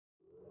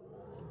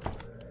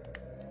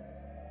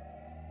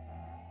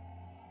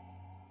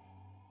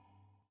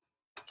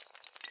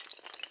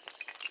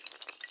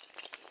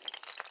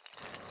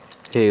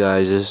Hey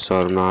guys, this is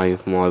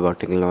Saurabh from All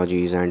About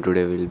Technologies, and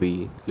today we'll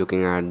be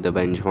looking at the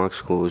benchmark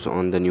scores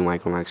on the new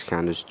Micromax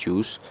Canvas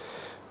Juice,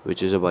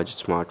 which is a budget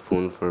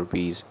smartphone for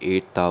Rs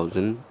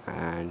 8,000.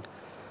 And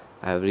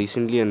I've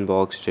recently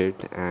unboxed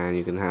it, and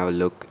you can have a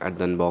look at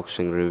the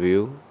unboxing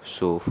review.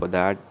 So for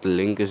that, the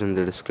link is in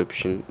the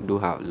description. Do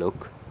have a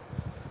look.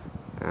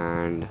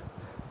 And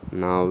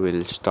now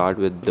we'll start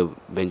with the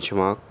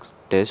benchmark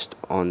test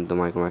on the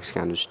Micromax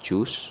Canvas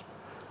Juice.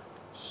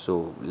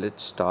 So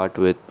let's start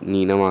with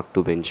Nina Mark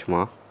 2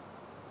 benchmark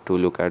to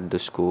look at the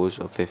scores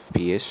of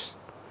FPS,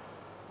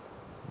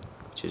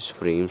 which is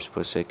frames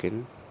per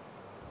second.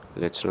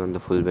 Let's run the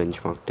full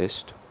benchmark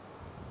test.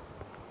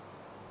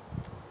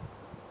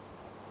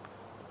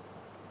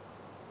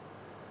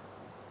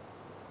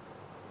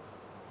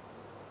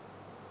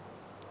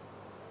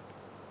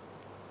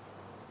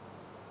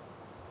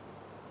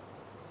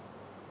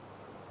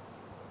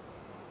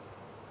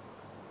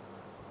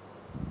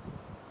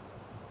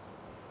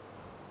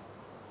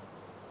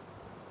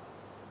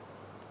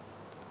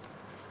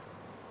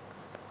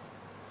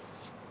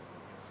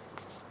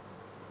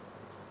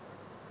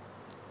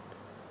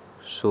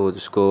 So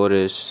the score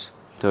is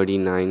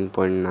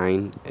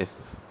 39.9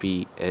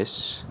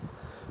 FPS,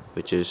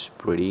 which is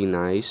pretty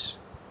nice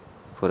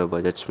for a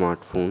budget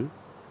smartphone.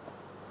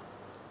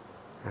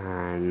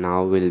 And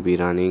now we'll be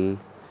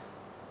running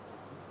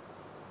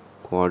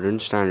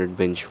quadrant standard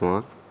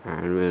benchmark,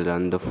 and we'll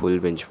run the full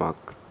benchmark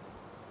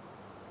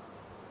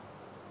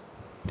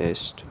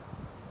test.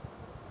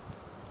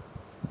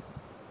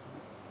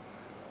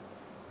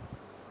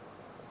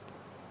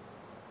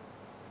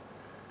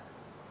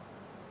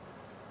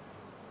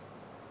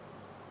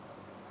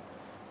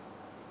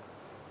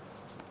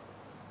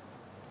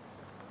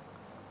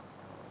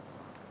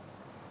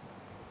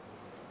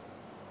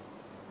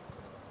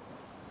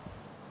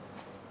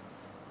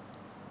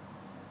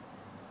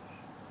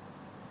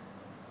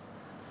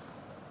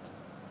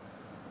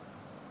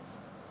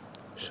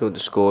 So the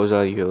scores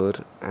are here,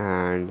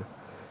 and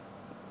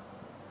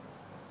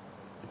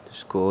the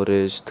score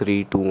is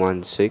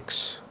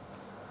 3216,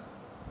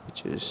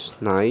 which is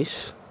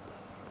nice.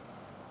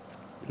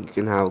 You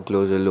can have a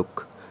closer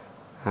look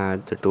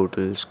at the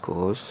total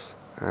scores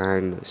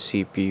and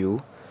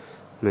CPU,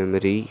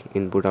 memory,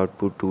 input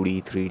output,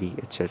 2D,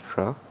 3D,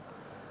 etc.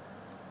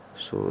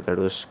 So that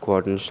was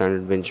quadrant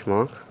standard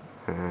benchmark,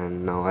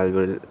 and now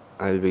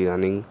I'll be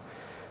running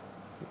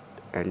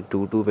and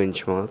 2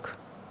 benchmark,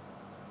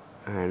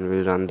 and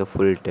we'll run the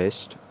full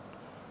test.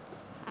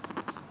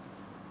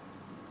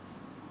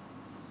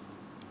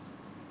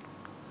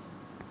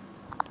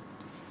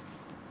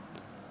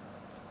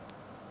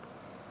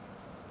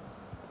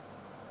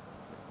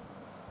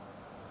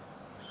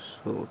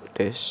 So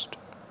test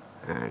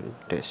and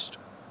test.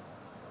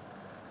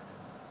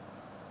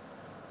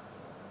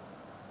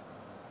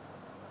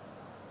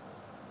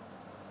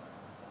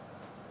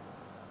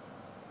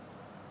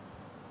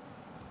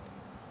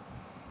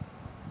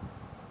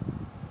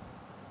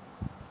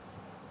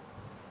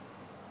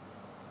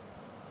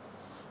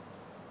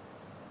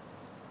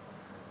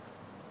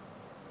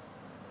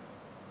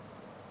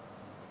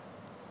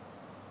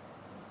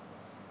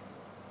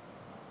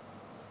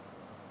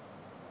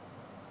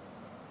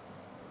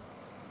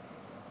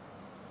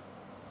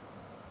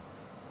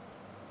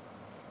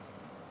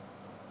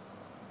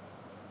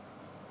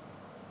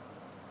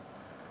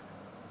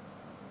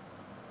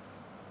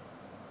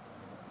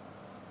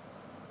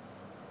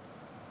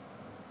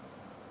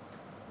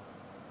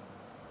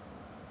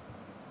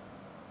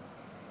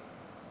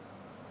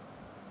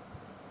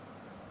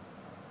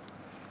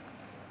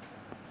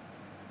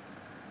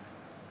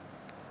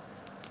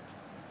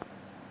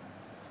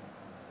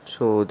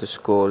 So the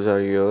scores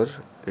are here.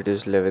 It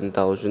is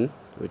 11,000,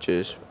 which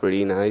is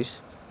pretty nice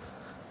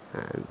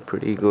and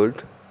pretty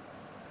good.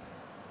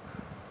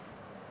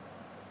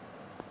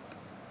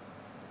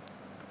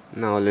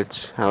 Now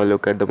let's have a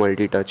look at the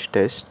multi-touch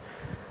test,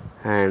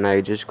 and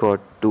I just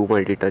got 2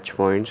 multi-touch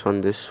points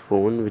on this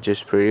phone, which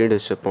is pretty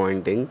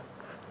disappointing.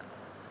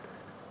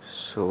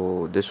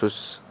 So this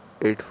was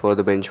it for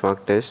the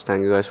benchmark test.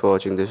 Thank you guys for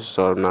watching. This is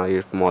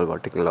Saurabh from All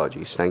About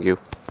Technologies. Thank you.